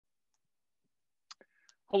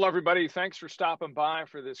Hello, everybody. Thanks for stopping by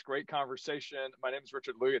for this great conversation. My name is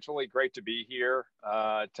Richard Liu. It's really great to be here,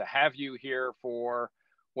 to have you here for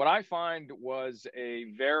what I find was a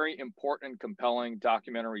very important, compelling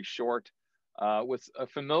documentary short with a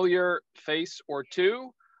familiar face or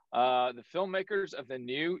two, the filmmakers of the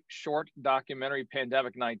new short documentary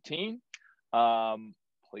Pandemic19.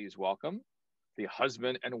 Please welcome the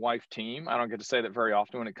husband and wife team. I don't get to say that very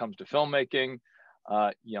often when it comes to filmmaking.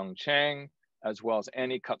 Chang, as well as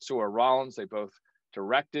Katsura Rollins. They both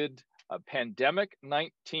directed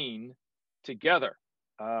Pandemic19 together.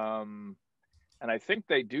 And I think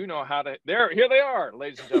they do know how to, here they are,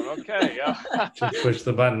 ladies and gentlemen. Okay. Just push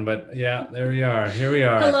the button, but yeah, there we are. Here we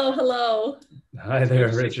are. Hello, hello. Hi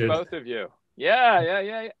there, Richard. Both of you.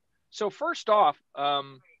 Yeah. So first off,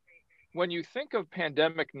 when you think of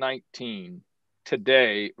Pandemic19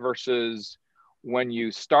 today versus when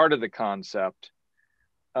you started the concept,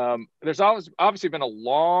 there's obviously been a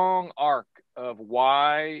long arc of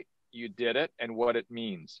why you did it and what it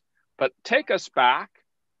means. But take us back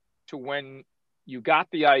to when you got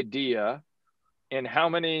the idea and how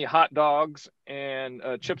many hot dogs and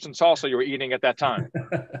chips and salsa you were eating at that time.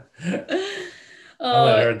 I'll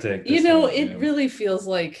let her take this one, it really feels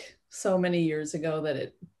like so many years ago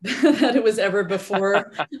that it was ever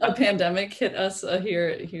before a pandemic hit us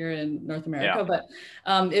here in North America. Yeah. But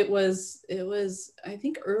it was I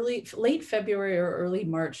think late February or early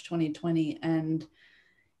March 2020, and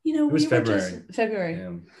it was February.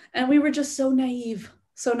 Yeah. And we were just so naive.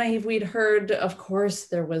 We'd heard, of course,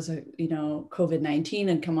 there was a COVID-19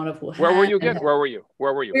 and come out of Wuhan. Where were you again? Where were you?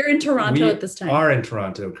 We're in Toronto at this time. We are in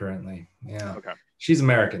Toronto currently. Yeah. Okay. She's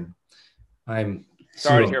American. I'm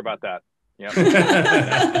sorry to hear about that. Yeah.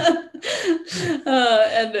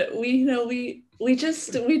 And we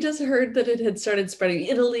just heard that it had started spreading.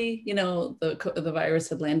 Italy, the virus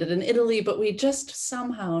had landed in Italy, but we just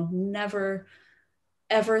somehow never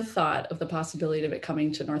ever thought of the possibility of it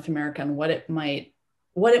coming to North America and what it might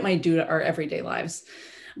do to our everyday lives.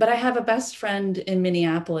 But I have a best friend in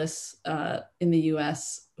Minneapolis, in the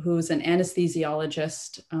US, who's an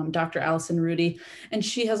anesthesiologist, Dr. Allison Rudy. And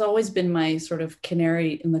she has always been my sort of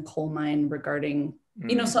canary in the coal mine regarding,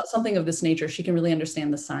 something of this nature. She can really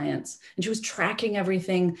understand the science. And she was tracking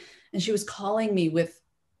everything. And she was calling me with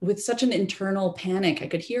such an internal panic. I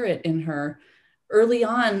could hear it in her early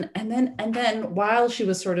on. And then while she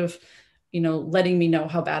was sort of, letting me know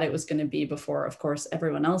how bad it was going to be before, of course,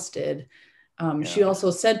 everyone else did. She also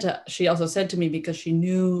said to me, because she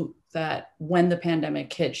knew that when the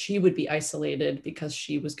pandemic hit, she would be isolated because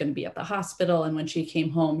she was going to be at the hospital. And when she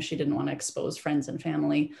came home, she didn't want to expose friends and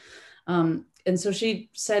family. And so she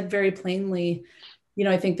said very plainly,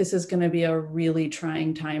 I think this is going to be a really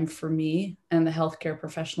trying time for me and the healthcare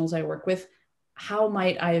professionals I work with. How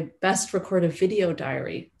might I best record a video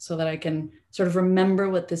diary so that I can sort of remember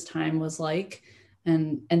what this time was like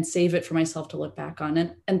and save it for myself to look back on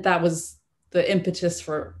it? And that was the impetus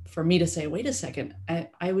for me to say, wait a second,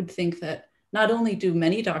 I would think that not only do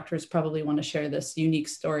many doctors probably want to share this unique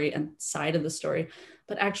story and side of the story,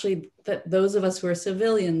 but actually that those of us who are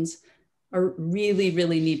civilians are really,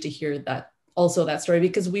 really need to hear that story,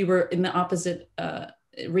 because we were in the opposite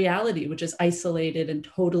reality, which is isolated and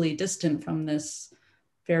totally distant from this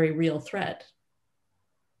very real threat.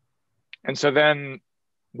 And so then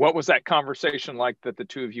what was that conversation like that the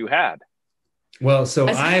two of you had? Well, so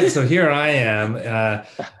here I am.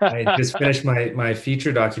 I just finished my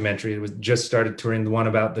feature documentary. It was just started touring, the one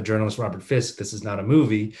about the journalist Robert Fisk. This is not a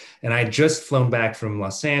movie. And I just flown back from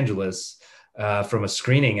Los Angeles from a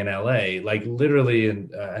screening in LA, like literally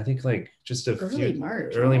in I think like just early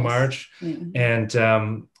March.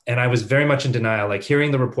 Mm-hmm. And I was very much in denial, like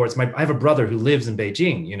hearing the reports. I have a brother who lives in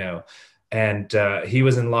Beijing, and he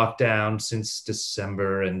was in lockdown since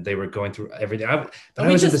December, and they were going through everything. I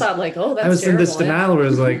was in this denial where it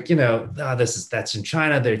was like, that's in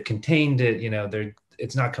China. They contained it.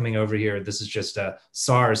 It's not coming over here. This is just a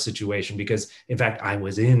SARS situation, because in fact I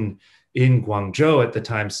was in Guangzhou at the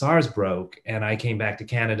time SARS broke, and I came back to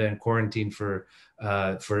Canada and quarantined for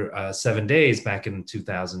 7 days back in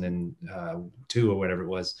 2002 or whatever it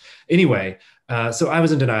was. Anyway, so I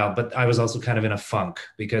was in denial, but I was also kind of in a funk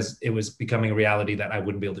because it was becoming a reality that I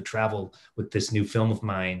wouldn't be able to travel with this new film of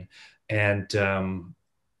mine. And I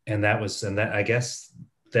guess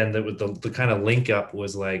then the kind of link up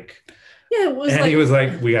was like, yeah, it was. And he was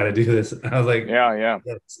like, "We got to do this." I was like, "Yeah."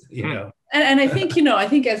 And I think I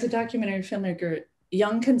think as a documentary filmmaker,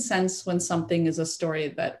 young can sense when something is a story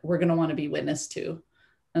that we're going to want to be witness to,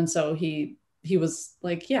 and so he was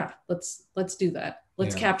like, "Yeah, let's do that.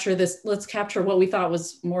 let's capture this, let's capture what we thought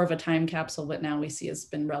was more of a time capsule, but now we see has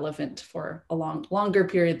been relevant for a longer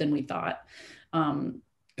period than we thought.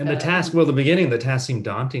 And the task, well, the beginning, the task seemed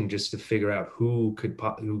daunting, just to figure out who could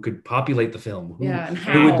populate the film,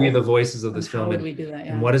 who would be the voices of this film, how would we do that?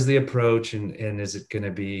 And what is the approach, and is it going to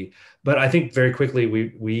be? But I think very quickly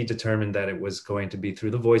we determined that it was going to be through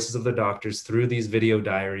the voices of the doctors, through these video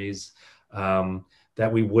diaries,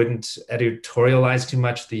 that we wouldn't editorialize too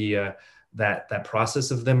much that process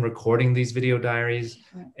of them recording these video diaries,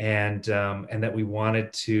 and that we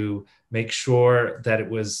wanted to make sure that it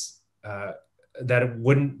was. That it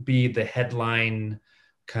wouldn't be the headline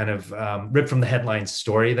kind of ripped from the headline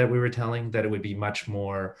story that we were telling, that it would be much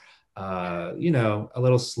more, a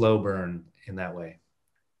little slow burn in that way.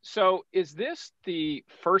 So is this the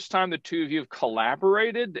first time the two of you have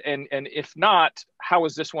collaborated? And if not, how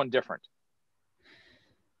is this one different?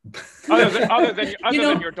 other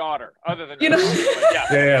than your daughter, that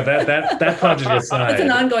project aside, it's an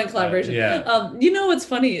ongoing collaboration. What's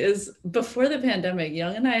funny is before the pandemic,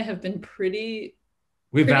 Young and I have been pretty.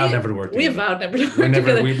 We vowed never to work together. We vowed never to work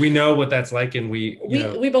together. We know what that's like, and we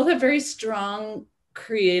both have very strong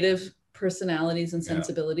creative personalities and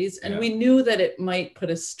sensibilities, and we knew that it might put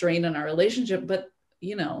a strain on our relationship. But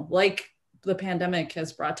like the pandemic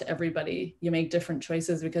has brought to everybody, you make different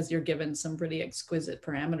choices because you're given some pretty exquisite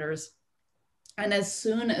parameters. And as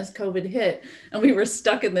soon as COVID hit and we were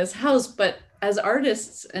stuck in this house, but as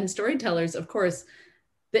artists and storytellers, of course,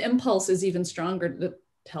 the impulse is even stronger to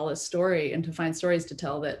tell a story and to find stories to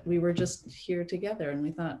tell, that we were just here together. And we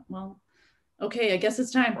thought, well, okay, I guess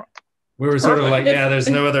it's time. We were sort of like, there's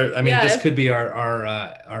no other. I mean, this could be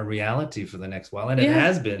our reality for the next while, and it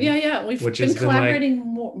has been. We've been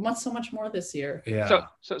collaborating so much more this year. Yeah.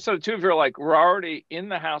 So the two of you are like, we're already in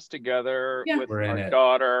the house together with our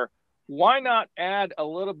daughter. Why not add a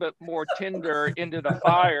little bit more tinder into the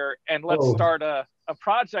fire and let's start a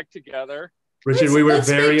project together? Richard, we were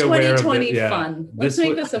very aware of it. 2020 fun. Let's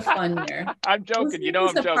make this a fun year. I'm joking.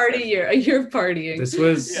 I'm joking. Party year. A year of partying. This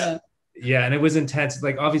was. Yeah, and it was intense.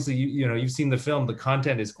 Like, obviously, you've seen the film. The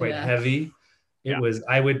content is quite heavy. It was.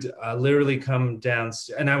 I would literally come down,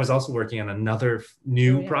 and I was also working on another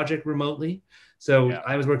new project remotely. So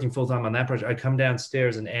I was working full time on that project. I come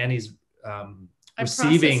downstairs, and Annie's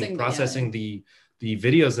processing the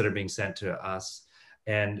videos that are being sent to us,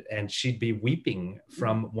 and she'd be weeping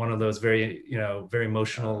from one of those very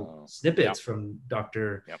emotional snippets from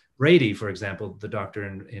Dr. Brady, for example, the doctor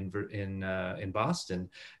in Boston.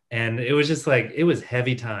 And it was just like, it was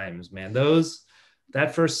heavy times, man.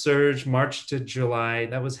 That first surge, March to July,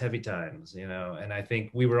 that was heavy times, and I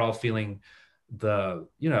think we were all feeling the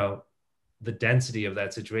density of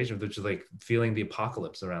that situation, which is like feeling the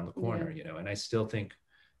apocalypse around the corner, and I still think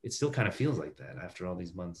it still kind of feels like that after all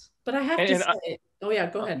these months. But I have to say, go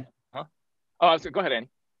ahead. Go ahead, Annie.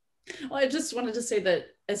 Well, I just wanted to say that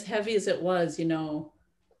as heavy as it was,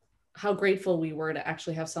 how grateful we were to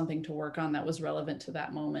actually have something to work on that was relevant to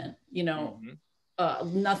that moment.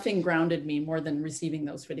 Nothing grounded me more than receiving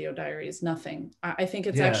those video diaries. Nothing. I think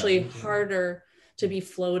it's actually harder to be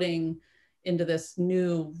floating into this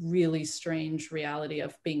new, really strange reality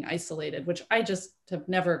of being isolated, which I just have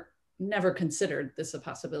never considered this a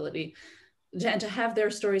possibility. And to have their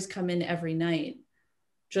stories come in every night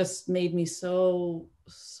just made me so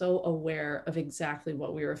aware of exactly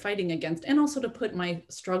what we were fighting against, and also to put my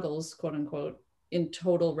struggles, quote unquote, in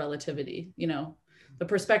total relativity. The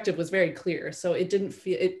perspective was very clear, so it didn't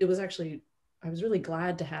feel. It was actually. I was really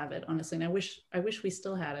glad to have it, honestly, and I wish we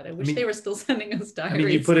still had it. I wish they were still sending us diaries. I mean,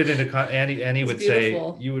 you put it into Annie would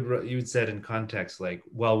beautiful. Say you would say it in context, like,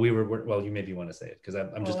 you maybe want to say it, because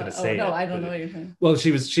I'm just going to say it. No, I don't know what you're saying. Well,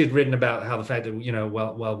 she had written about how the fact that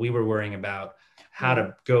while we were worrying about how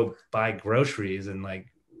to go buy groceries and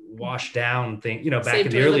like wash down things, back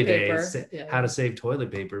in the early days, how to save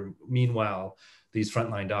toilet paper. Meanwhile, these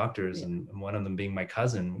frontline doctors, and one of them being my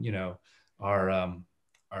cousin, are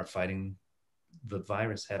fighting the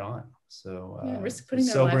virus head on. So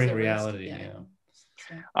sobering reality.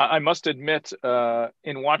 I must admit,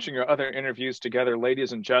 in watching your other interviews together,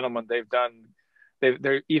 ladies and gentlemen,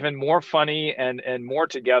 they're even more funny and more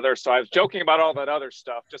together. So I was joking about all that other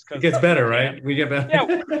stuff just because it gets better, right? We get better.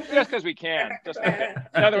 Yeah, just because we can.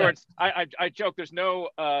 In other words, I joke. There's no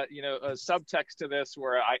a subtext to this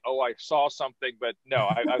where I saw something, but no,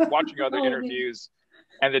 I was watching other interviews,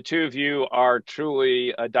 and the two of you are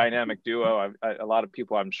truly a dynamic duo. A lot of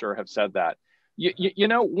people, I'm sure, have said that.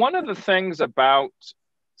 One of the things about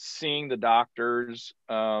seeing the doctors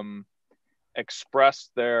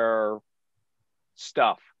express their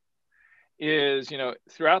stuff is,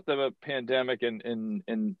 throughout the pandemic and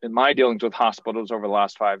in my dealings with hospitals over the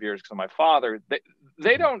last 5 years, because of my father,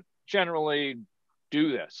 they don't generally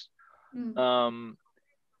do this. And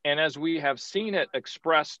as we have seen it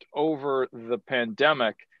expressed over the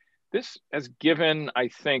pandemic, this has given, I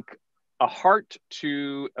think, a heart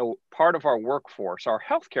to a part of our workforce, our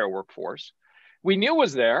healthcare workforce. We knew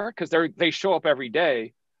was there because they show up every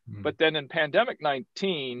day. But then in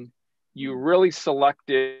Pandemic19, you really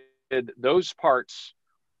selected those parts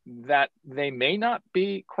that they may not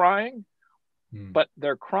be crying, but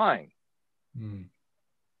they're crying.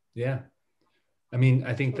 Yeah. I mean,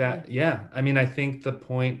 I think that, yeah. I mean, I think the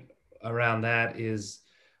point around that is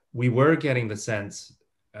we were getting the sense,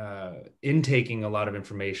 intaking a lot of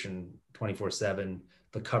information 24/7,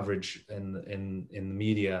 the coverage in the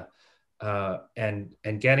media, and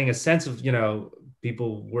getting a sense of,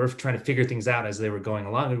 people were trying to figure things out as they were going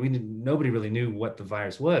along, and nobody really knew what the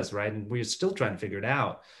virus was, right? And we were still trying to figure it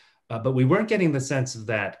out, but we weren't getting the sense of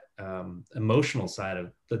that emotional side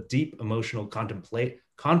of the deep emotional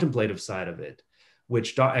contemplative side of it,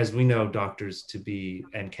 which, as we know, doctors to be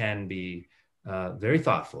and can be very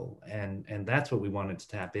thoughtful, and that's what we wanted to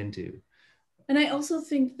tap into. And I also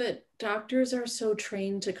think that doctors are so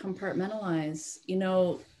trained to compartmentalize,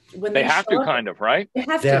 when they have to up, kind of, right? They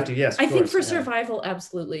have to, yes. I think for survival,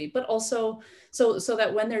 absolutely. But also so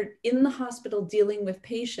that when they're in the hospital dealing with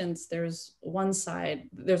patients, there's one side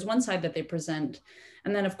that they present.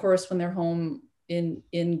 And then of course, when they're home in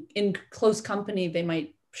close company, they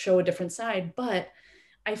might show a different side. But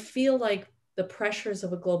I feel like the pressures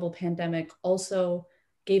of a global pandemic also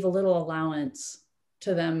gave a little allowance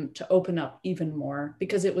to them to open up even more,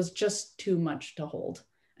 because it was just too much to hold.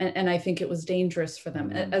 And I think it was dangerous for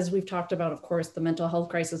them. As we've talked about, of course, the mental health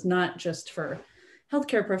crisis, not just for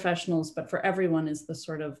healthcare professionals, but for everyone, is the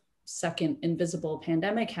sort of second invisible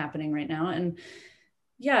pandemic happening right now. And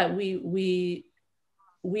yeah, we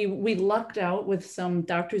lucked out with some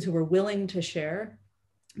doctors who were willing to share,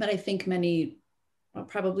 but I think many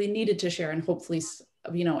probably needed to share, and hopefully,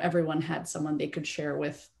 everyone had someone they could share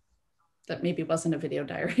with that maybe wasn't a video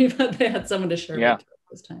diary, but they had someone to share with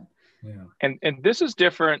this time. Yeah. And this is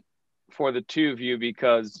different for the two of you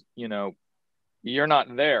because, you're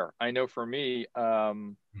not there. I know for me,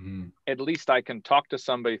 at least I can talk to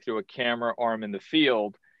somebody through a camera or I'm in the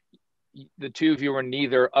field. The two of you were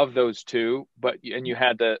neither of those two, and you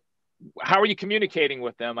had to, how are you communicating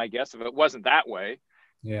with them, I guess, if it wasn't that way?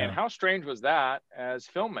 Yeah. And how strange was that as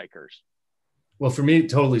filmmakers? Well, for me,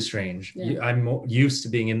 totally strange. Yeah. I'm used to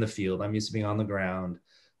being in the field. I'm used to being on the ground.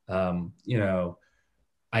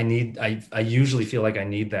 I usually feel like I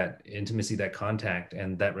need that intimacy, that contact,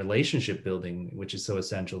 and that relationship building, which is so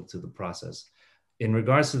essential to the process. In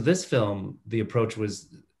regards to this film, the approach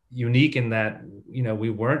was unique in that, we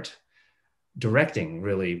weren't directing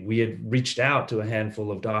really. We had reached out to a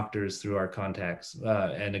handful of doctors through our contacts.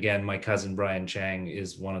 And again, my cousin, Brian Chang,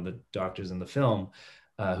 is one of the doctors in the film,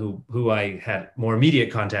 who I had more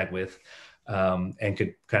immediate contact with, and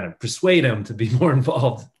could kind of persuade him to be more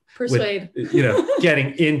involved with,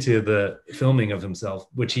 getting into the filming of himself,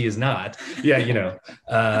 which he is not.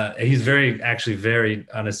 He's actually very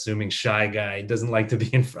unassuming, shy guy. Doesn't like to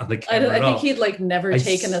be in front of the camera. I think he'd never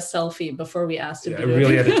taken a selfie before we asked him to do it. I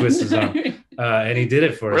really had to twist his arm, and he did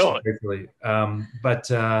it for us. Really? But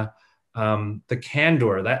the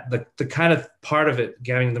candor, the kind of part of it,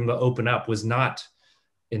 getting them to open up, was not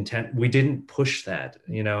intent. We didn't push that,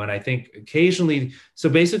 and I think occasionally, so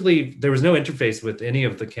basically there was no interface with any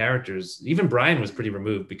of the characters. Even Brian was pretty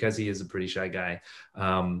removed because he is a pretty shy guy.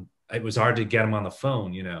 It was hard to get him on the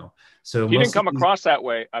phone, so he didn't come across that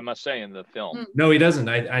way, I must say, in the film. No, he doesn't.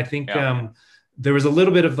 I think there was a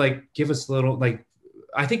little bit of give us a little,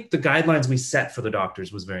 I think the guidelines we set for the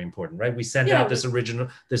doctors was very important, right? We sent out this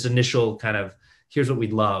initial kind of, here's what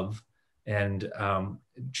we'd love, and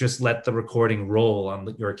just let the recording roll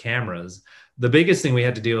on your cameras. The biggest thing we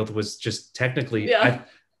had to deal with was just technically,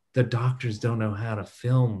 the doctors don't know how to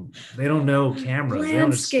film. They don't know cameras. They don't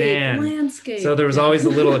understand. Landscape. So there was always a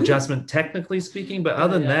little adjustment, technically speaking. But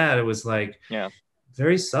other than that, it was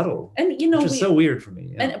very subtle. And which was so weird for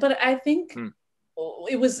me. But I think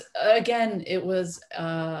it was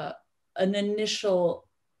an initial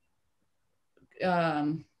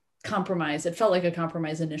compromise. It felt like a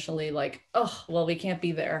compromise initially, we can't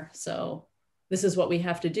be there, so this is what we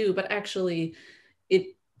have to do. But actually,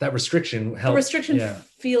 that restriction helped. The restriction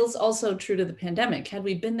feels also true to the pandemic. Had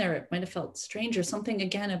we been there, it might have felt strange, or something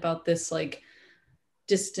again about this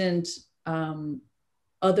distant,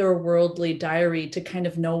 otherworldly diary to kind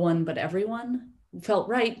of no one but everyone felt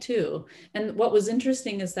right too. And what was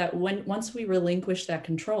interesting is that once we relinquished that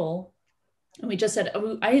control, And we just said,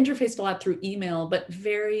 I interfaced a lot through email, but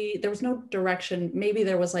there was no direction. Maybe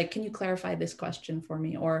there was like, can you clarify this question for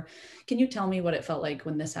me? Or can you tell me what it felt like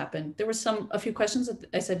when this happened? There was a few questions that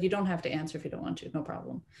I said, you don't have to answer if you don't want to, no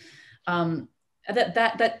problem.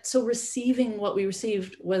 So receiving what we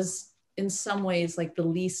received was in some ways like the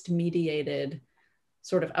least mediated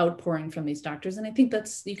sort of outpouring from these doctors. And I think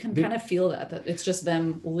you can kind of feel that it's just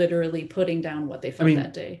them literally putting down what they felt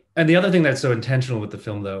that day. And the other thing that's so intentional with the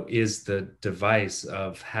film, though, is the device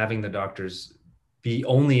of having the doctors be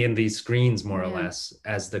only in these screens, more or less,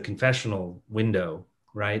 as the confessional window,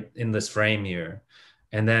 right, in this frame here.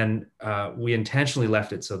 And then we intentionally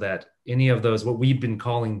left it so that any of those, what we've been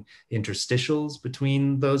calling interstitials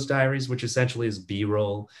between those diaries, which essentially is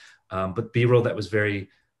B-roll, but B-roll that was very,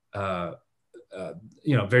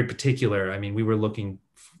 very particular. I mean, we were looking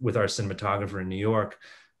with our cinematographer in New York,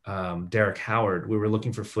 Derek Howard, we were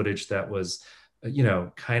looking for footage that was,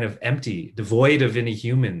 kind of empty, devoid of any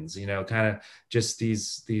humans, kind of just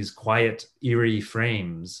these quiet, eerie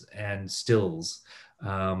frames and stills.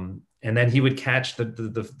 And then he would catch the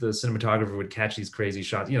cinematographer would catch these crazy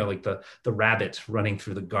shots, like the rabbit running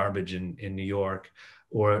through the garbage in New York,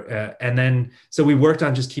 and then so we worked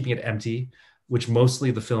on just keeping it empty, which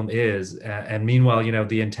mostly the film is. And meanwhile,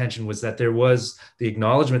 the intention was that there was the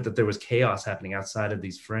acknowledgement that there was chaos happening outside of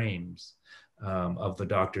these frames of the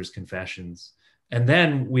doctor's confessions. And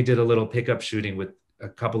then we did a little pickup shooting with a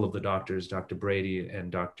couple of the doctors, Dr. Brady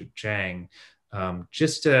and Dr. Chang,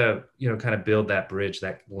 just to, kind of build that bridge,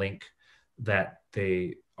 that link that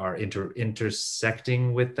they are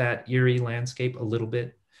intersecting with that eerie landscape a little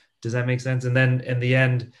bit. Does that make sense? And then in the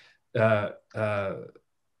end, I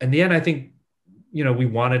think, we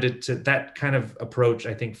wanted it to, that kind of approach,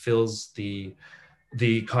 I think, fills the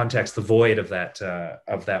context, the void of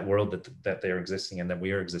that world that they're existing in, that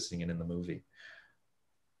we are existing in the movie.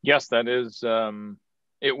 Yes, that is, it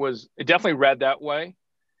definitely read that way.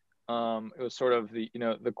 It was sort of the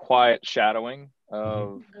quiet shadowing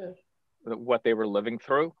of what they were living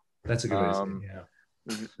through. That's a good way to say,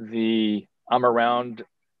 yeah. I'm around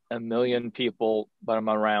a million people, but I'm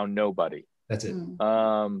around nobody. That's it.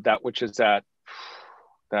 That which is that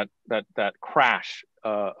crash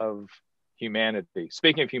of humanity.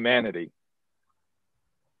 Speaking of humanity,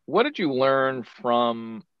 what did you learn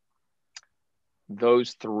from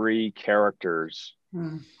those three characters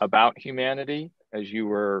about humanity as you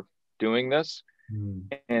were doing this?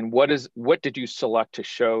 And what did you select to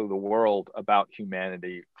show the world about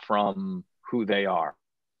humanity from who they are?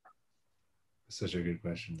 Such a good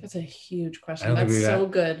question. That's a huge question. That's so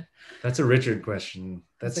good. That's a Richard question.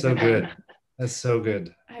 That's so good. That's so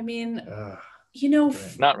good. I mean, not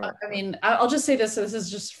really. I mean, I'll just say this. So this is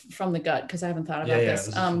just from the gut because I haven't thought about this.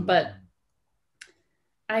 But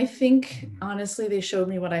I think honestly, they showed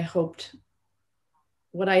me what I hoped.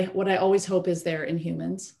 What I always hope is there in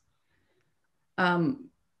humans.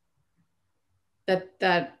 This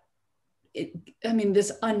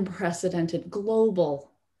unprecedented global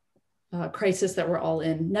crisis that we're all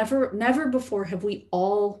in. Never before have we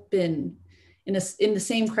all been in the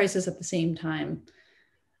same crisis at the same time.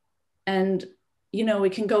 And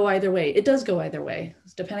it can go either way. It does go either way,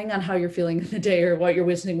 depending on how you're feeling in the day or what you're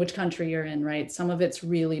witnessing, which country you're in, right? Some of it's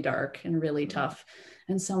really dark and really tough,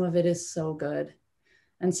 and some of it is so good.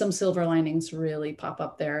 And some silver linings really pop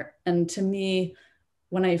up there. And to me,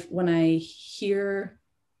 when I hear,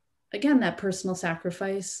 again, that personal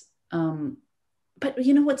sacrifice, but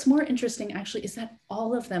what's more interesting actually is that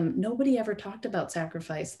all of them, nobody ever talked about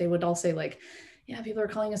sacrifice. They would all say like, yeah, people are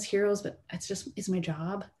calling us heroes, but it's my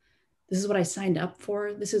job. This is what I signed up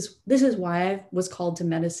for. This is why I was called to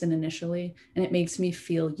medicine initially. And it makes me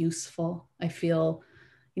feel useful. I feel,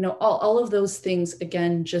 all of those things,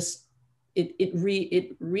 again, just,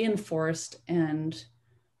 it reinforced and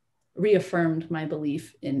reaffirmed my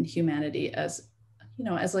belief in humanity as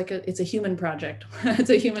it's a human project. it's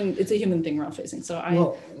a human thing we're all facing. So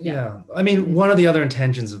I mean, one of the other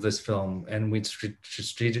intentions of this film, and we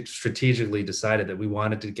strategically decided that we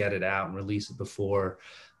wanted to get it out and release it before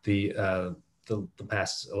the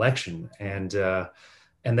past election, and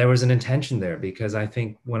there was an intention there, because I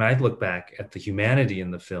think when I look back at the humanity in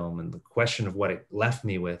the film and the question of what it left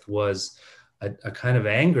me with was a kind of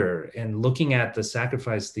anger, and looking at the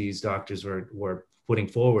sacrifice these doctors were putting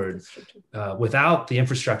forward without the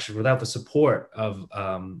infrastructure, without the support of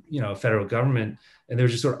federal government, and they were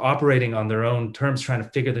just sort of operating on their own terms, trying to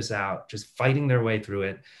figure this out, just fighting their way through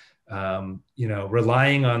it,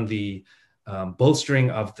 relying on the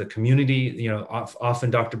bolstering of the community.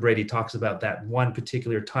 Often Dr. Brady talks about that one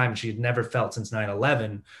particular time she had never felt since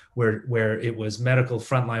 9/11, where it was medical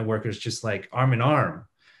frontline workers just like arm in arm,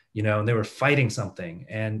 you know, and they were fighting something,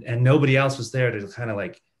 and nobody else was there to kind of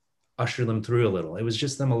like usher them through a little. It was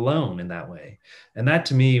just them alone in that way. And that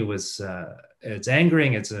to me was, it's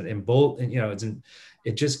angering. It's an you know,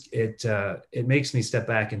 it makes me step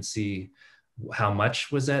back and see how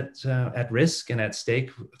much was at risk and at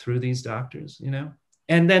stake through these doctors, you know?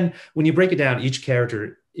 And then when you break it down, each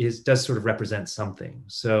character does sort of represent something.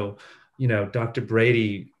 So, you know, Dr.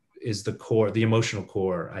 Brady is the core, the emotional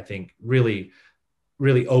core, I think, really,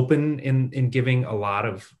 really open in giving a lot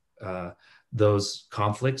of those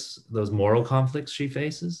conflicts, those moral conflicts she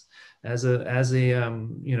faces as a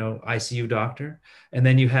you know, ICU doctor. And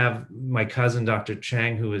then you have my cousin, Dr.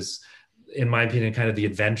 Chang, who is, in my opinion, kind of the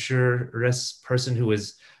adventurous person who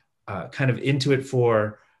is kind of into it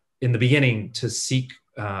in the beginning to seek,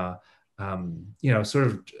 you know,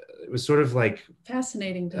 it was sort of like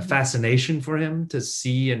fascinating a fascination for him to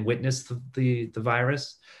see and witness the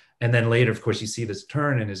virus. And then later, of course, you see this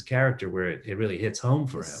turn in his character where it really hits home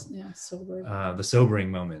for him. Yeah, sobering. The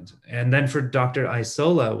sobering moment. And then for Dr.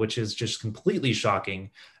 Isola, which is just completely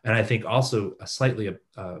shocking, and I think also a slightly, you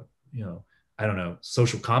know, I don't know,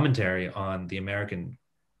 social commentary on the American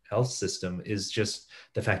health system, is just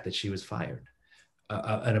the fact that she was fired.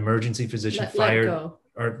 An emergency physician fired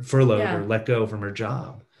or furloughed or let go from her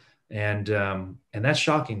job. And that's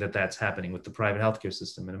shocking that that's happening with the private healthcare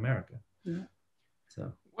system in America. Yeah.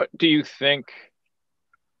 So, what do you think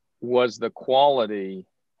was the quality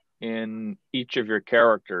in each of your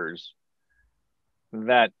characters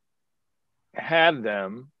that had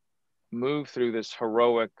them move through this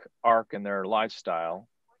heroic arc in their life,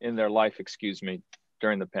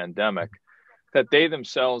 during the pandemic, that they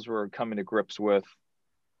themselves were coming to grips with,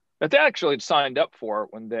 that they actually had signed up for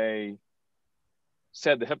when they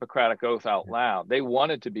said the Hippocratic Oath out loud? They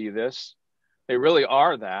wanted to be this. They really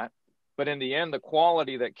are that. But in the end, the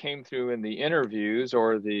quality that came through in the interviews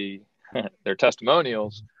or their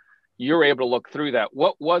testimonials, you're able to look through that.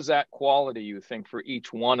 What was that quality, you think, for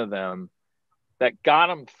each one of them that got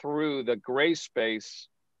them through the gray space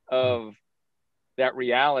of that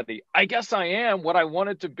reality? I guess I am what I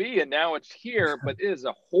wanted to be, and now it's here, but it is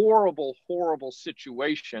a horrible, horrible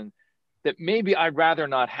situation that maybe I'd rather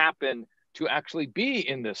not happen to actually be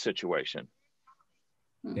in this situation.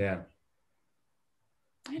 Yeah.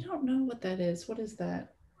 I don't know what that is. What is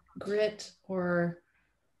that? Grit or...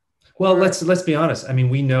 Well, let's be honest. I mean,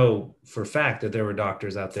 we know for a fact that there were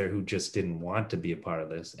doctors out there who just didn't want to be a part of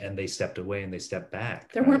this, and they stepped away and they stepped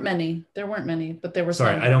back. There weren't many, but there were some.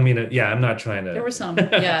 Sorry, I don't mean to. Yeah, I'm not trying to. There were some.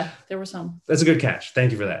 Yeah, there were some. That's a good catch.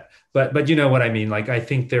 Thank you for that. But you know what I mean. Like, I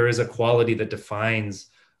think there is a quality that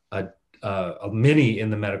defines many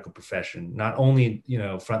in the medical profession. Not only, you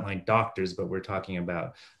know, frontline doctors, but we're talking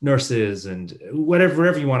about nurses and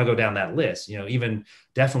wherever you want to go down that list. You know, even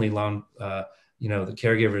definitely you know, the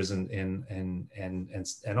caregivers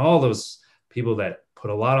and all those people that put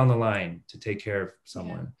a lot on the line to take care of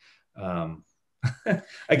someone. Yeah.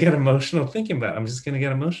 I get emotional thinking about it. I'm just going to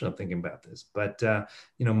get emotional thinking about this. But,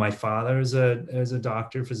 you know, my father is a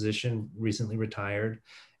doctor, physician, recently retired.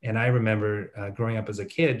 And I remember growing up as a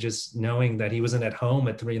kid, just knowing that he wasn't at home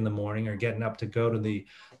at 3 a.m. or getting up to go to the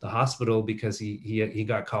hospital because he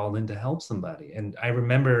got called in to help somebody. And I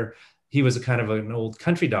remember he was a kind of an old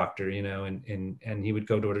country doctor, you know, and he would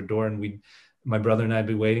go door to door, and my brother and I'd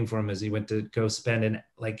be waiting for him as he went to go spend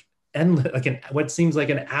what seems like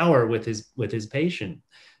an hour with his patient,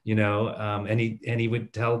 you know, and he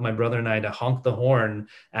would tell my brother and I to honk the horn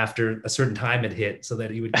after a certain time had hit so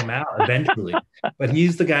that he would come out eventually. But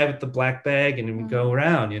he's the guy with the black bag, and he would go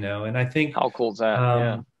around, you know. And I think, how cool is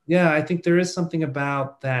that? Yeah, I think there is something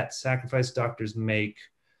about that sacrifice doctors make.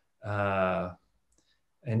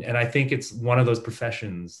 And I think it's one of those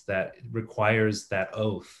professions that requires that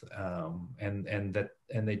oath, and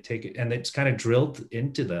they take it, and it's kind of drilled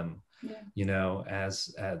into them, you know,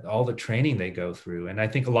 as all the training they go through. And I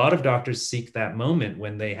think a lot of doctors seek that moment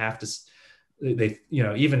when they have to, you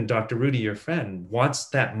know, even Dr. Rudy, your friend, wants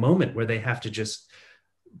that moment where they have to just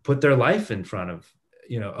put their life in front of,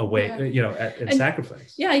 you know, you know, and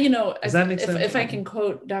sacrifice. Yeah, you know, does that make sense? If I can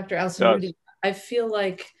quote Dr. Alison Rudy, I feel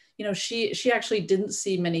like, you know, she actually didn't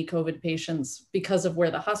see many COVID patients because of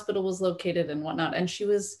where the hospital was located and whatnot. And she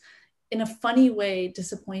was, in a funny way,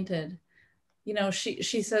 disappointed. You know, she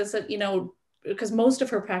says that, you know, because most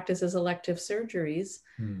of her practice is elective surgeries.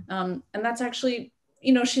 And that's actually,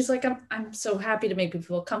 you know, she's like, I'm so happy to make people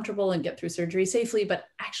feel comfortable and get through surgery safely. But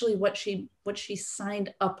actually what she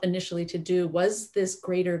signed up initially to do was this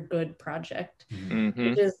greater good project,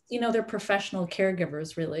 which is, you know, they're professional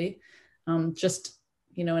caregivers, really, just,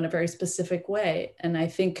 you know, in a very specific way. And I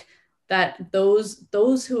think that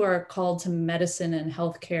those who are called to medicine and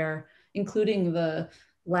healthcare, including the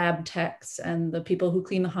lab techs and the people who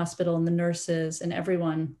clean the hospital and the nurses and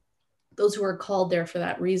everyone, those who are called there for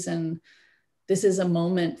that reason, this is a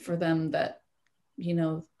moment for them that, you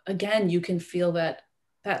know, again, you can feel that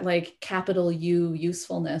like capital U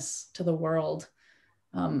usefulness to the world.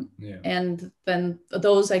 And then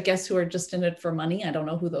those, I guess, who are just in it for money, I don't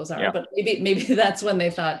know who those are, but maybe that's when they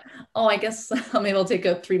thought, oh, I guess maybe I'll take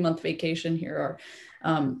a 3-month vacation here,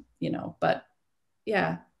 or, you know, but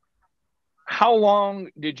yeah. How long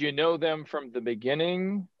did you know them from the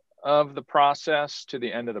beginning of the process to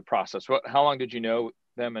the end of the process? How long did you know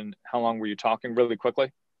them, and how long were you talking, really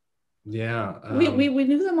quickly? Yeah. We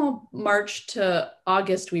knew them all March to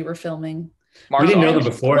August. We were filming. We didn't know them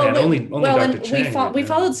beforehand. Only Dr. Chang. We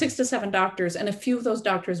followed 6 to 7 doctors, and a few of those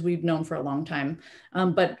doctors we've known for a long time.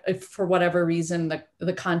 But if for whatever reason,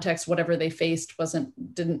 the context, whatever they faced,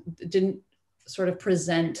 didn't sort of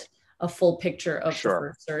present a full picture of the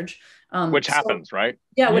first surge. Which happens, right?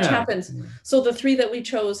 Yeah, which happens. So the 3 that we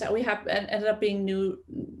chose, ended up being new.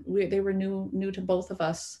 They were new to both of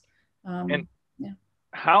us.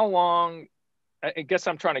 How long? I guess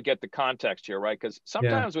I'm trying to get the context here, right? Because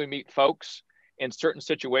sometimes we meet folks in certain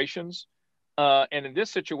situations, and in this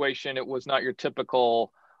situation, it was not your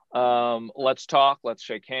typical, let's talk, let's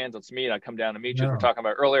shake hands, let's meet, I come down to meet you, as we were talking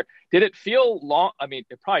about earlier. Did it feel long? I mean,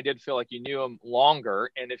 it probably did feel like you knew them longer.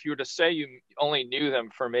 And if you were to say you only knew them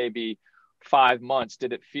for maybe 5 months,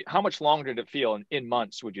 did it feel, how much longer did it feel in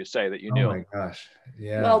months, would you say, that you knew? Oh my gosh.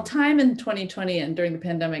 Yeah. Well, time in 2020 and during the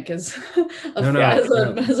pandemic is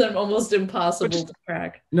almost impossible to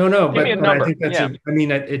track. But I think that's I mean,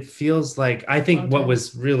 it feels like, I think what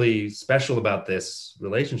was really special about this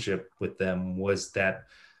relationship with them was that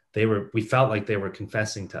we felt like they were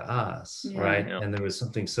confessing to us, right? Yeah. And there was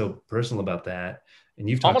something so personal about that. And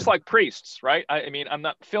you've talked almost like priests, right? I mean, I'm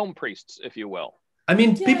not film priests, if you will. I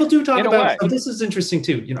mean, people do talk about, this is interesting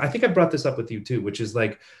too. You know, I think I brought this up with you too, which is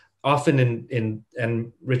like often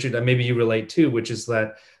and Richard, maybe you relate too, which is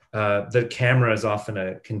that the camera is often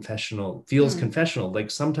a confessional, feels confessional. Like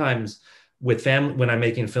sometimes with when I'm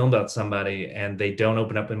making a film about somebody and they don't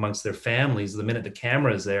open up amongst their families, the minute the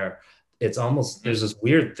camera is there, it's almost, there's this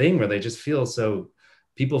weird thing where they just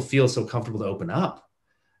people feel so comfortable to open up.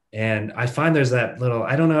 And I find there's that little,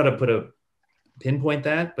 I don't know how to pinpoint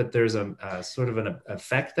that, but there's a sort of an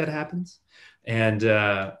effect that happens, and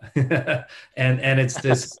and it's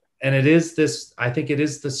this, and it is this. I think it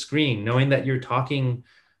is the screen, knowing that you're talking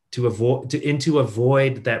into a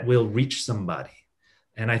void that will reach somebody,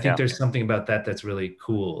 and I think there's something about that that's really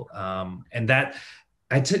cool. And that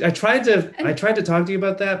I tried to talk to you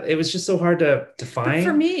about that. It was just so hard to find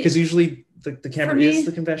for me, because usually the camera is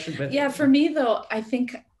the confession. But for me though, I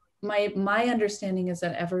think my understanding is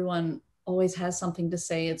that everyone always has something to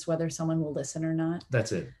say. It's whether someone will listen or not.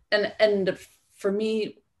 That's it. And for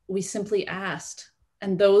me, we simply asked,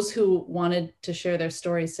 and those who wanted to share their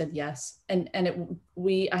stories said yes.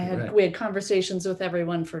 We had conversations with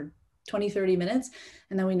everyone for 20-30 minutes,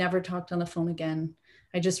 and then we never talked on the phone again.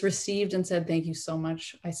 I just received and said, thank you so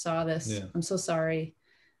much. I saw this. Yeah. I'm so sorry.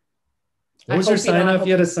 What was your sign off?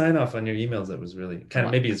 You had a sign off on your emails that was really kind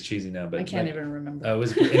of, maybe it's cheesy now, but I can't even remember. It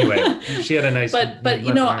was, anyway, she had a nice, but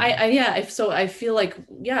you know, so I feel like,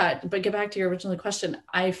 but get back to your original question.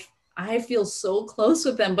 I feel so close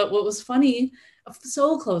with them, but what was funny,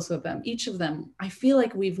 so close with them, each of them, I feel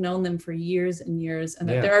like we've known them for years and years, and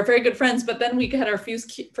that they're very good friends. But then we had our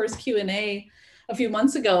first Q&A a few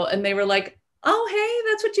months ago, and they were like, oh,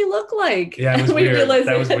 hey, that's what you look like. Yeah, it was and we weird. realized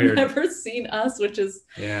that they had never seen us, which is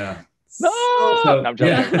No, I'm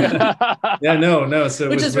joking. No. So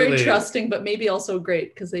which is very trusting, but maybe also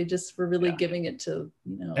great because they just were really giving it to,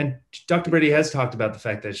 And Dr. Brady has talked about the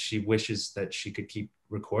fact that she wishes that she could keep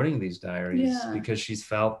recording these diaries because she's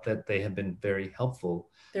felt that they have been very helpful,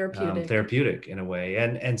 therapeutic in a way.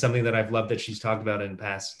 And something that I've loved that she's talked about in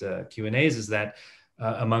past Q&As is that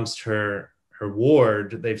amongst her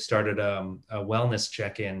ward, they've started a wellness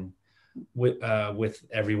check-in with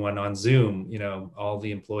everyone on Zoom, all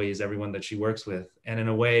the employees, everyone that she works with. And in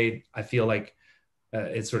a way, I feel like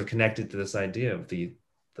it's sort of connected to this idea of the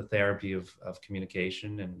therapy of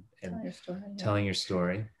communication and telling your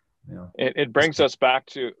story. It brings us back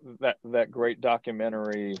to that great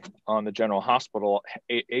documentary on the General Hospital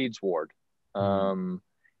AIDS ward.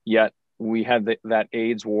 Yet we had that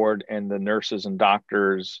AIDS ward, and the nurses and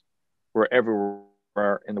doctors were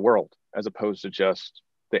everywhere in the world, as opposed to just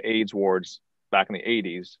the AIDS wards back in the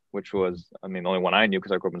 80s, which was, the only one I knew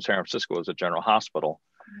because I grew up in San Francisco, was a General Hospital.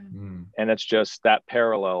 And it's just that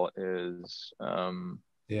parallel is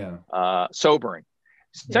sobering.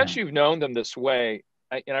 Since you've known them this way,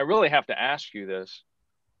 and I really have to ask you this,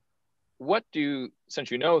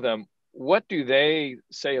 since you know them, what do they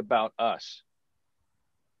say about us?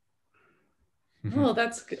 Oh,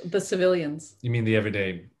 that's the civilians. You mean the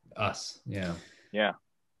everyday us? Yeah. Yeah.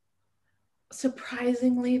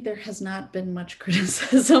 Surprisingly, there has not been much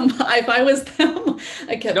criticism. If I was them,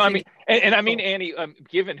 I kept. No, I mean, and I mean, Annie,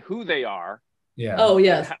 given who they are, yeah. Oh,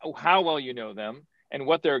 yes. How well you know them, and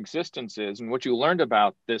what their existence is, and what you learned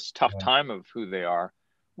about this tough time of who they are.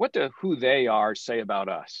 What do who they are say about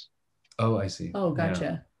us? Oh, I see. Oh,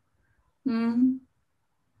 gotcha. Yeah. What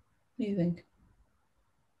do you think?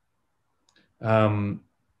 That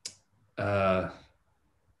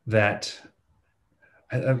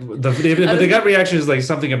the gut reaction is like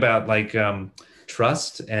something about like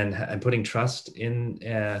trust and putting trust in.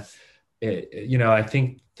 I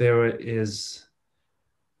think there is.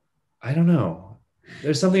 I don't know.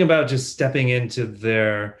 There's something about just stepping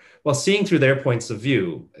into seeing through their points of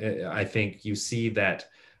view. I think you see that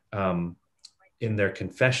in their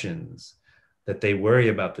confessions, that they worry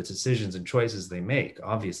about the decisions and choices they make.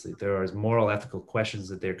 Obviously, there are moral, ethical questions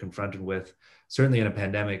that they're confronted with, certainly in a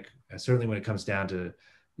pandemic, certainly when it comes down to,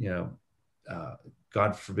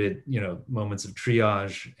 God forbid, moments of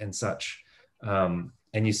triage and such. And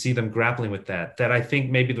you see them grappling with that I think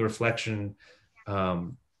maybe the reflection,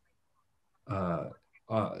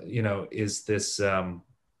 is this,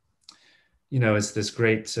 is this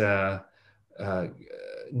great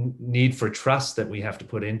need for trust that we have to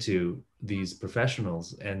put into these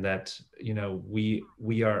professionals, and that we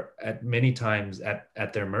are at many times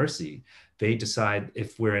at their mercy. They decide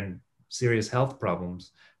if we're in serious health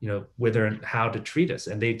problems, whether and how to treat us,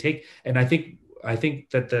 and they take. And I think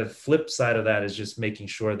that the flip side of that is just making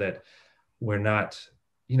sure that we're not.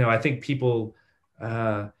 I think people.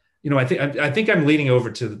 I think I'm leaning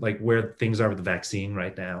over to like where things are with the vaccine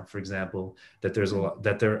right now, for example. That there's a lot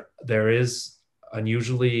that there is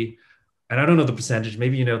unusually. And I don't know the percentage,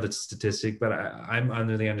 maybe you know the statistic, but I'm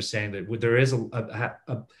under the understanding that there is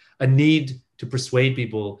a need to persuade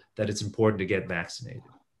people that it's important to get vaccinated.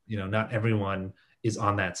 Not everyone is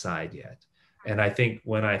on that side yet. And I think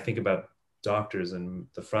when I think about doctors and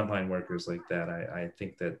the frontline workers like that, I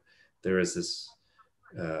think that there is this,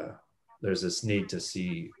 there's this need to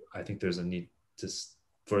see, I think there's a need to,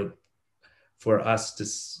 for us to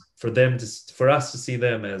see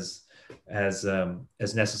them as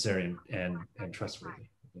necessary and trustworthy.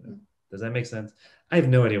 Does that make sense? I have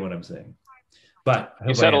no idea what I'm saying, but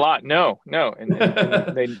you said a lot. No, and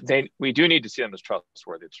we do need to see them as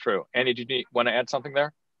trustworthy. It's true. Annie, did you want to add something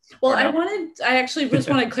there? Well, I actually just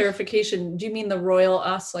wanted clarification. Do you mean the royal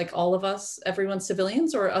us, like all of us, everyone's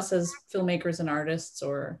civilians, or us as filmmakers and artists?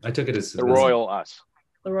 Or I took it as the royal us.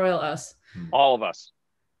 The royal us. All of us.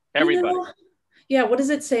 Everybody. Yeah. What does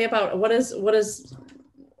it say about what is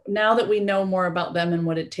now that we know more about them and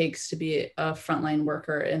what it takes to be a frontline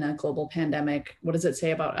worker in a global pandemic? What does it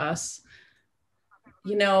say about us?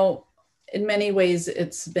 In many ways,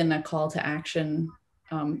 it's been a call to action.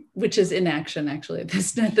 Which is inaction actually at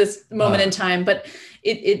this moment in time. But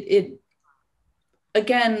it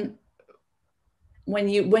again, when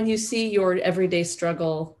you see your everyday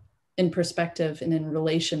struggle in perspective and in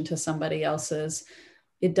relation to somebody else's,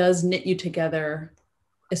 it does knit you together,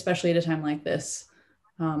 especially at a time like this.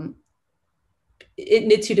 It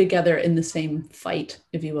knits you together in the same fight,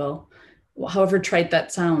 if you will, however trite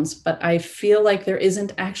that sounds. But I feel like there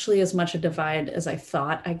isn't actually as much a divide as I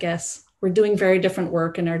thought, I guess. We're doing very different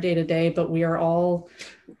work in our day-to-day, but we are all,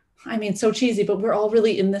 so cheesy, but we're all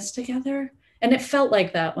really in this together. And it felt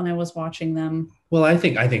like that when I was watching them. Well, I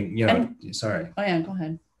think, sorry. Oh yeah, go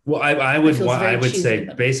ahead. Well, I would cheesy, say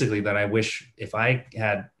basically that I wish if I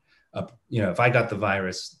had, if I got the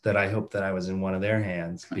virus, that I hope that I was in one of their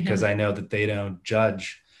hands, because I know that they don't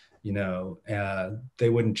judge, they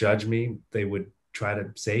wouldn't judge me. They would try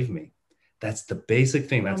to save me. That's the basic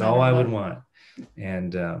thing. That's all I would want.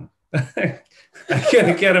 And, I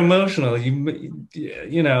get emotional.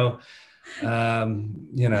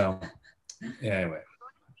 Anyway.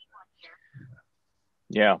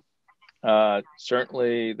 Yeah.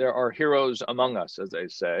 Certainly there are heroes among us, as they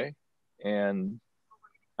say. And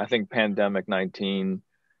I think Pandemic19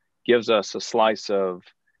 gives us a slice of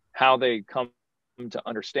how they come to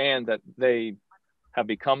understand that they have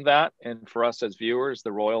become that. And for us as viewers,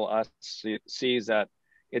 the royal us sees that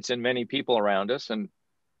it's in many people around us, and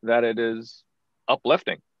that it is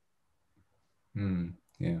uplifting.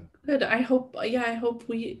 Yeah. Good. I hope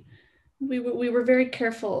we were very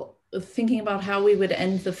careful thinking about how we would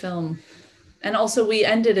end the film. And also we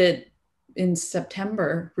ended it in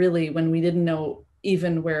September, really, when we didn't know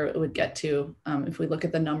even where it would get to. If we look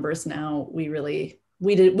at the numbers now,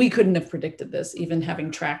 we couldn't have predicted this, even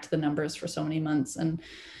having tracked the numbers for so many months. And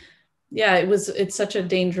yeah, it's such a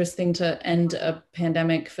dangerous thing to end a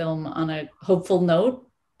pandemic film on a hopeful note.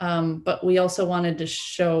 But we also wanted to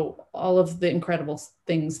show all of the incredible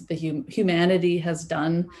things the humanity has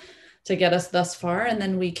done to get us thus far. And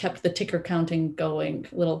then we kept the ticker counting going,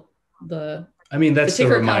 that's the ticker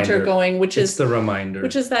the reminder. counter going, which is the reminder.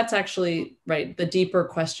 That's actually right. The deeper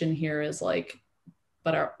question here is like,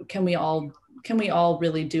 but can we all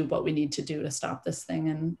really do what we need to do to stop this thing?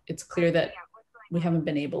 And it's clear that we haven't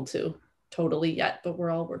been able to totally yet, but we're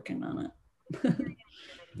all working on it.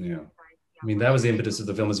 Yeah. I mean, that was the impetus of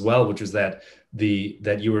the film as well, which was that we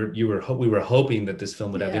were hoping that this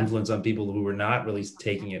film would have influence on people who were not really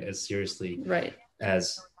taking it as seriously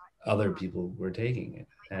as other people were taking it.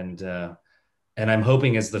 And I'm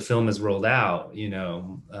hoping as the film is rolled out,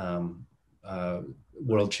 World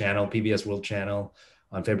Channel, PBS World Channel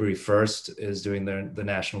on February 1st is doing the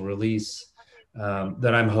national release,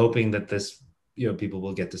 that I'm hoping that this, people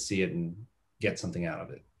will get to see it and get something out of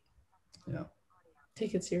it. Yeah.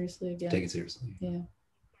 Take it seriously again. Take it seriously. Yeah.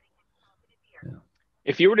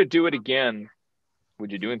 If you were to do it again,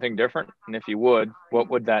 would you do anything different? And if you would, what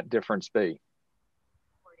would that difference be?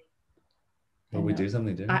 Would we do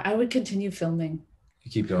something different? I would continue filming.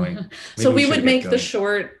 You keep going. So we would make the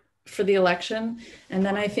short for the election. And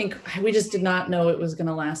then I think we just did not know it was going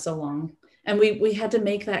to last so long. And we had to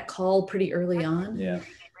make that call pretty early on. Yeah.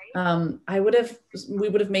 We would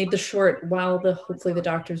have made the short while hopefully the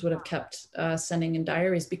doctors would have kept sending in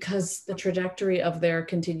diaries, because the trajectory of their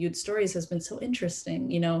continued stories has been so interesting.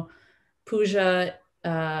 Pooja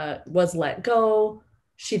was let go.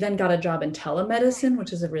 She then got a job in telemedicine,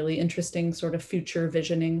 which is a really interesting sort of future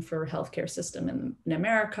visioning for healthcare system in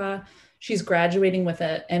America. She's graduating with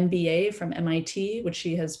an MBA from MIT, which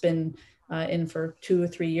she has been in for 2 or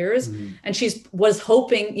 3 years. Mm-hmm. And was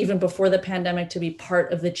hoping even before the pandemic to be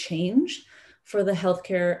part of the change for the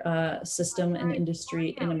healthcare system and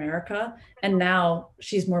industry in America. And now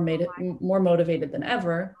she's more motivated than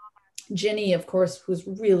ever. Ginny, of course, who's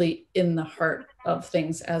really in the heart of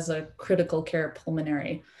things as a critical care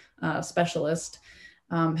pulmonary specialist,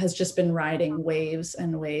 has just been riding waves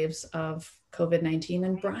and waves of COVID-19.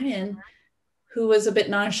 And Brian, who was a bit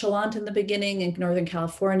nonchalant in the beginning in Northern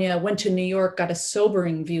California, went to New York, got a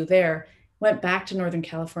sobering view there, went back to Northern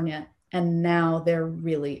California, and now they're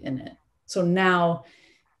really in it. So now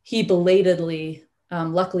he belatedly,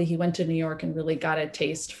 luckily he went to New York and really got a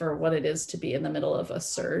taste for what it is to be in the middle of a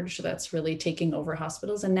surge that's really taking over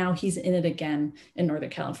hospitals. And now he's in it again in Northern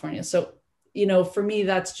California. So, for me,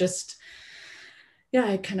 that's just,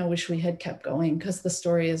 I kind of wish we had kept going, because the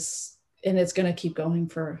story is, and it's going to keep going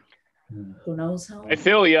for who knows how long. I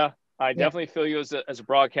feel you. I definitely feel you as a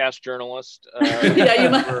broadcast journalist. You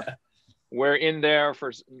might. We're in there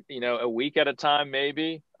for, a week at a time,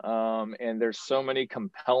 maybe. And there's so many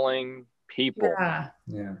compelling people.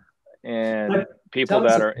 Yeah. And people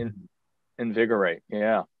that are invigorate.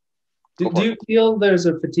 Yeah. Do you feel there's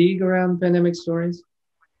a fatigue around pandemic stories?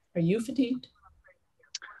 Are you fatigued?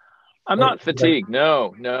 I'm not fatigued.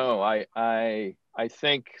 No. I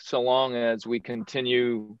think so long as we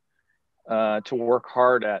continue to work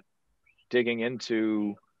hard at digging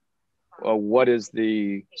into what is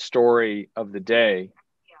the story of the day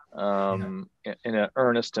in an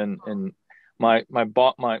earnest and my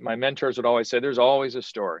mentors would always say there's always a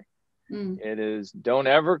story. It is, don't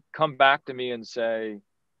ever come back to me and say,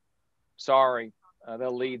 sorry, the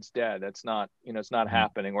lead's dead. That's not, it's not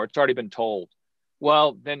happening, or it's already been told.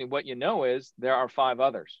 Well, then what is there are 5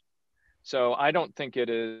 others. So I don't think it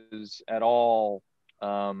is at all,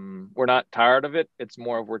 we're not tired of it. It's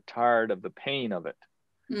more of we're tired of the pain of it.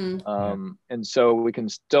 And so we can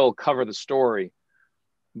still cover the story,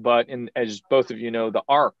 but as both of you know, the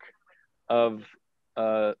arc of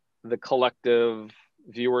the collective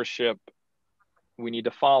viewership we need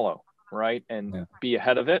to follow, right? And be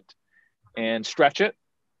ahead of it and stretch it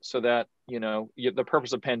so that, the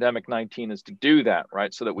purpose of Pandemic-19 is to do that,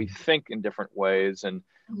 right? So that we think in different ways and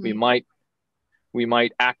we might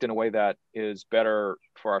act in a way that is better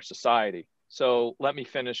for our society. So let me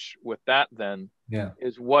finish with that then.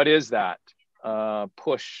 Is what is that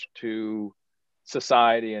push to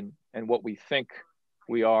society and what we think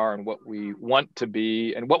we are and what we want to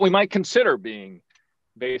be and what we might consider being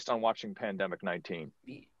based on watching Pandemic-19?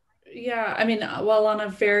 Yeah, I mean, well, on a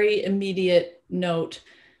very immediate note,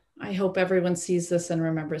 I hope everyone sees this and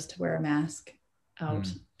remembers to wear a mask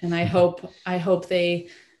out. And I hope they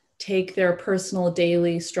take their personal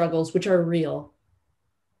daily struggles, which are real.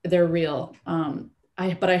 They're real.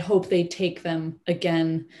 but I hope they take them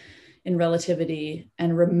again in relativity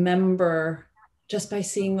and remember, just by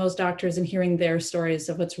seeing those doctors and hearing their stories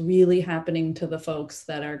of what's really happening to the folks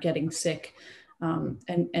that are getting sick,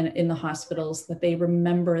 and in the hospitals, that they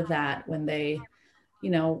remember that when they,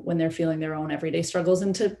 when they're feeling their own everyday struggles,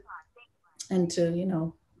 and to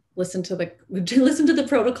listen to the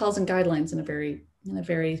protocols and guidelines in a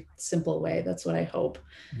very simple way. That's what I hope.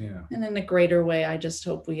 Yeah. And in a greater way, I just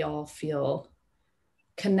hope we all feel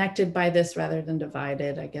connected by this rather than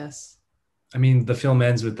divided, I guess. I mean, the film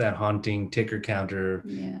ends with that haunting ticker counter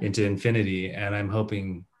into infinity. And I'm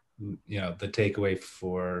hoping, the takeaway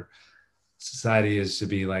for society is to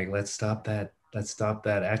be like, let's stop that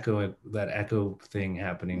echo thing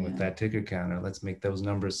happening with that ticker counter. Let's make those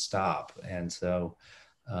numbers stop. And so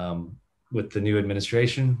with the new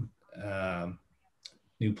administration,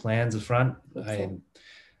 new plans up front,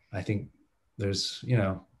 I think there's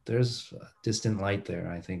a distant light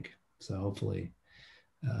there, I think. So hopefully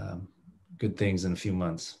good things in a few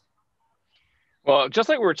months. Well, just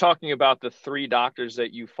like we were talking about the 3 doctors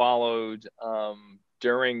that you followed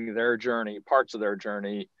during their journey, parts of their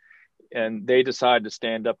journey, and they decided to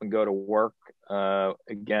stand up and go to work.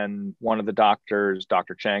 Again, one of the doctors,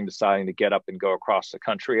 Dr. Chang, deciding to get up and go across the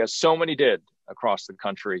country, as so many did across the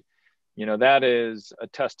country. That is a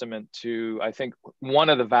testament to, I think, one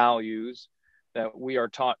of the values that we are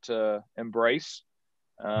taught to embrace.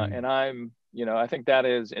 And I think that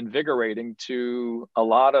is invigorating to a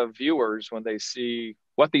lot of viewers when they see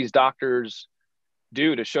what these doctors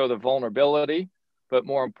do to show the vulnerability, but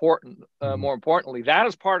more importantly, that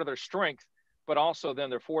is part of their strength, but also then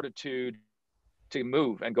their fortitude to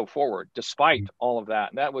move and go forward despite all of that.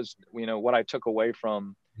 And that was, what I took away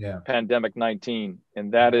from Pandemic-19.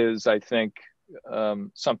 And that is, I think,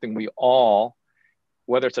 something we all,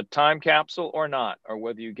 whether it's a time capsule or not, or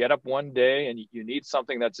whether you get up one day and you need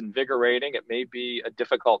something that's invigorating, it may be a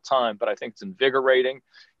difficult time, but I think it's invigorating.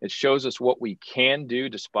 It shows us what we can do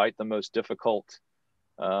despite the most difficult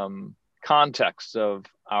context of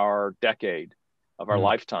our decade, of our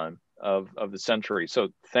lifetime, of the century. So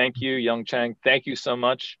thank you, Young Chang. Thank you so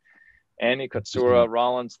much. Annie, Katsura,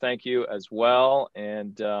 Rollins, thank you as well.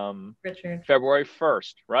 And Richard. February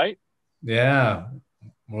 1st, right? Yeah.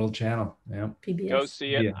 World Channel. Yeah. PBS. Go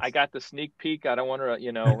see it. Yes. I got the sneak peek. I don't want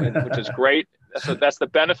to, which is great. So that's the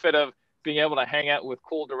benefit of being able to hang out with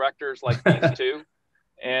cool directors like these two.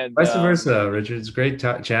 And vice versa, Richard. It's great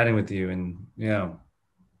chatting with you. And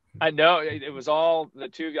I know it was all the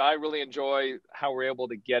two. I really enjoy how we're able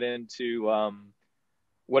to get into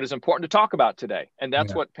what is important to talk about today. And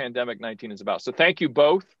that's what Pandemic-19 is about. So thank you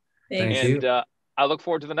both. Thank you. And I look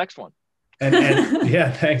forward to the next one. And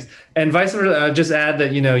yeah, thanks. And vice versa, just add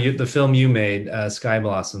that, the film you made, Sky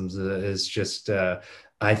Blossoms, is just,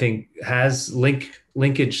 I think, has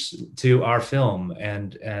linkage to our film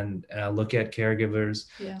and look at caregivers,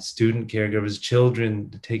 student caregivers, children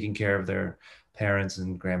taking care of their parents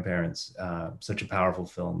and grandparents. Such a powerful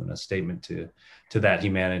film and a statement to that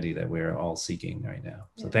humanity that we're all seeking right now.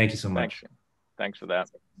 So thank you so much. Thanks for that.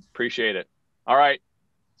 Appreciate it. All right.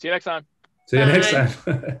 See you next time. See you next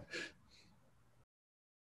time.